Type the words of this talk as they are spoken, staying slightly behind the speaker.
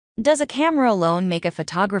Does a camera alone make a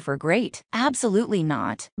photographer great? Absolutely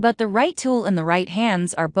not. But the right tool in the right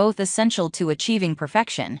hands are both essential to achieving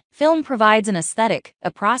perfection. Film provides an aesthetic,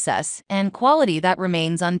 a process, and quality that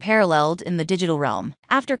remains unparalleled in the digital realm.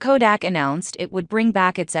 After Kodak announced it would bring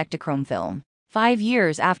back its Ektachrome film 5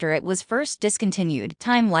 years after it was first discontinued,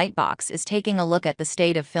 Time Lightbox is taking a look at the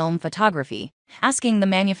state of film photography, asking the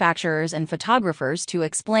manufacturers and photographers to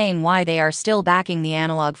explain why they are still backing the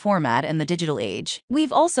analog format in the digital age.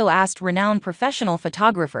 We've also asked renowned professional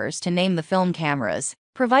photographers to name the film cameras,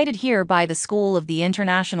 provided here by the School of the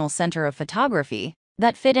International Center of Photography,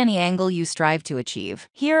 that fit any angle you strive to achieve.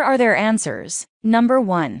 Here are their answers. Number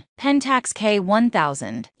 1. Pentax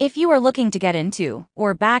K1000. If you are looking to get into,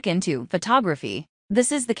 or back into, photography,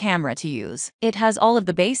 this is the camera to use. It has all of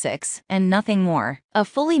the basics, and nothing more. A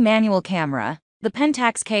fully manual camera, the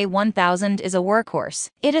Pentax K1000 is a workhorse.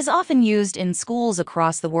 It is often used in schools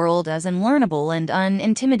across the world as an learnable and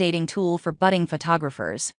unintimidating tool for budding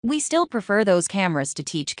photographers. We still prefer those cameras to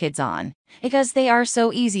teach kids on, because they are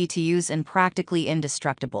so easy to use and practically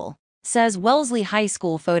indestructible, says Wellesley High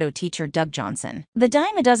School photo teacher Doug Johnson. The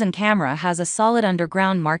dime a dozen camera has a solid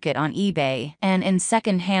underground market on eBay and in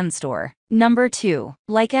second-hand store. Number 2.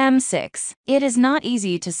 Leica M6. It is not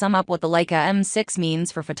easy to sum up what the Leica M6 means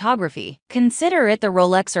for photography. Consider it the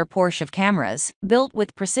Rolex or Porsche of cameras, built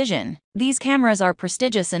with precision. These cameras are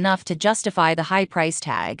prestigious enough to justify the high price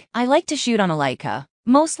tag. I like to shoot on a Leica,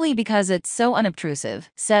 mostly because it's so unobtrusive,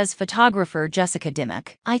 says photographer Jessica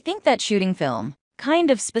Dimmock. I think that shooting film, kind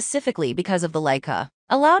of specifically because of the Leica,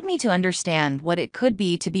 allowed me to understand what it could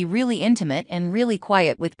be to be really intimate and really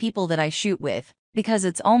quiet with people that I shoot with, because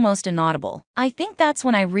it's almost inaudible. I think that's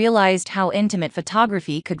when I realized how intimate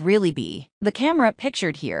photography could really be. The camera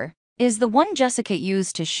pictured here is the one Jessica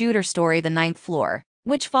used to shoot her story The Ninth Floor,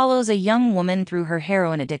 which follows a young woman through her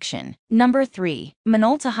heroin addiction. Number 3.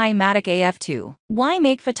 Minolta Hi Matic Af2. Why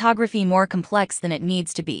make photography more complex than it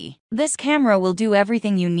needs to be? This camera will do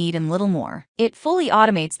everything you need and little more. It fully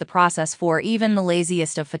automates the process for even the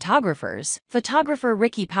laziest of photographers. Photographer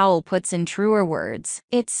Ricky Powell puts in truer words.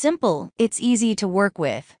 It's simple, it's easy to work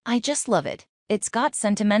with. I just love it. It's got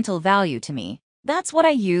sentimental value to me. That's what I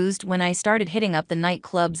used when I started hitting up the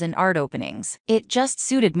nightclubs and art openings. It just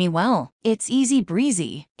suited me well. It's easy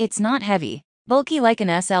breezy. It's not heavy, bulky like an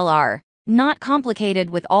SLR, not complicated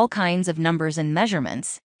with all kinds of numbers and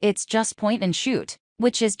measurements. It's just point and shoot,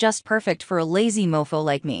 which is just perfect for a lazy mofo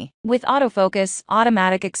like me. With autofocus,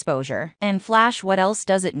 automatic exposure, and flash, what else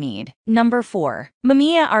does it need? Number 4.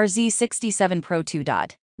 Mamiya RZ67 Pro II.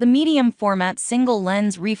 The medium-format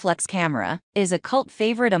single-lens reflex camera is a cult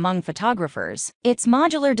favorite among photographers. Its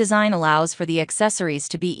modular design allows for the accessories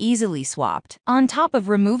to be easily swapped. On top of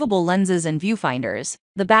removable lenses and viewfinders,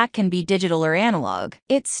 the back can be digital or analog.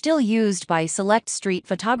 It's still used by select street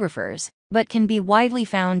photographers, but can be widely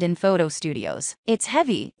found in photo studios. It's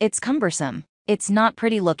heavy, it's cumbersome, it's not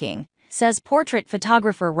pretty looking, says portrait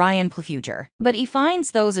photographer Ryan Plefuger. But he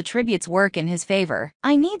finds those attributes work in his favor.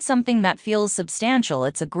 I need something that feels substantial.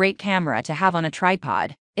 It's a great camera to have on a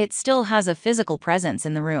tripod. It still has a physical presence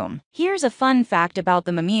in the room. Here's a fun fact about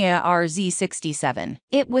the Mamiya RZ67.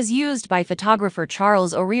 It was used by photographer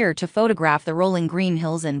Charles O'Rear to photograph the rolling green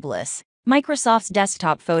hills in Bliss, Microsoft's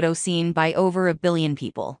desktop photo seen by over 1 billion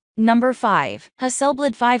people. Number 5.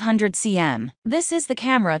 Hasselblad 500 cm. This is the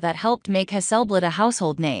camera that helped make Hasselblad a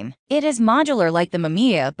household name. It is modular like the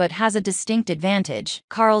Mamiya but has a distinct advantage: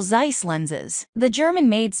 Carl Zeiss lenses. The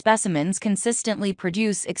German-made specimens consistently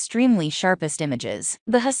produce extremely sharpest images.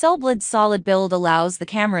 The Hasselblad's solid build allows the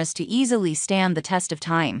cameras to easily stand the test of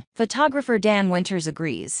time. Photographer Dan Winters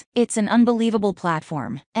agrees. It's an unbelievable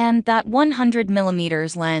platform. And that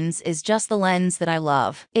 100mm lens is just the lens that I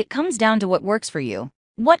love. It comes down to what works for you.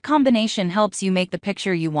 What combination helps you make the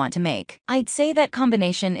picture you want to make? I'd say that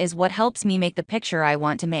combination is what helps me make the picture I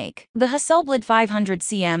want to make. The Hasselblad 500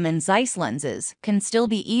 cm and Zeiss lenses can still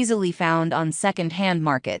be easily found on second-hand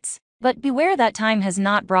markets, but beware that time has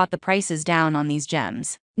not brought the prices down on these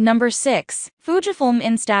gems. Number 6. Fujifilm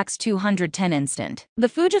Instax 210 Instant. The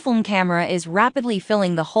Fujifilm camera is rapidly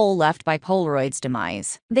filling the hole left by Polaroid's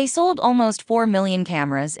demise. They sold almost 4 million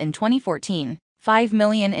cameras in 2014, 5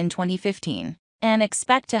 million in 2015. And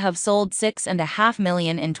expect to have sold 6.5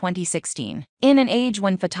 million in 2016. In an age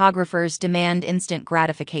when photographers demand instant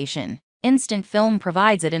gratification, instant film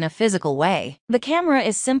provides it in a physical way. The camera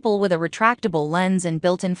is simple with a retractable lens and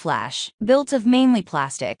built-in flash. Built of mainly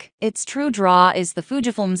plastic, its true draw is the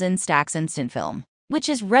Fujifilm's Instax Instant Film, which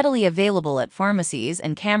is readily available at pharmacies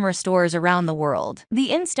and camera stores around the world. The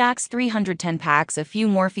Instax 310 packs a few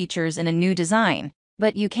more features in a new design,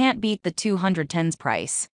 but you can't beat the 210's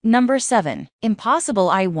price. Number 7. Impossible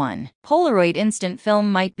i1. Polaroid instant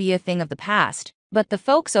film might be a thing of the past, but the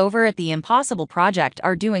folks over at the Impossible Project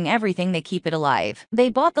are doing everything to keep it alive. They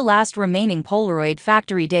bought the last remaining Polaroid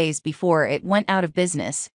factory days before it went out of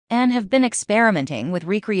business, and have been experimenting with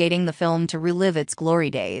recreating the film to relive its glory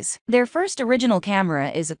days. Their first original camera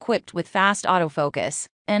is equipped with fast autofocus,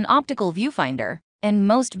 an optical viewfinder, and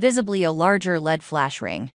most visibly a larger LED flash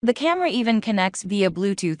ring. The camera even connects via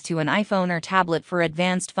Bluetooth to an iPhone or tablet for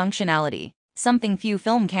advanced functionality, something few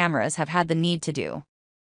film cameras have had the need to do.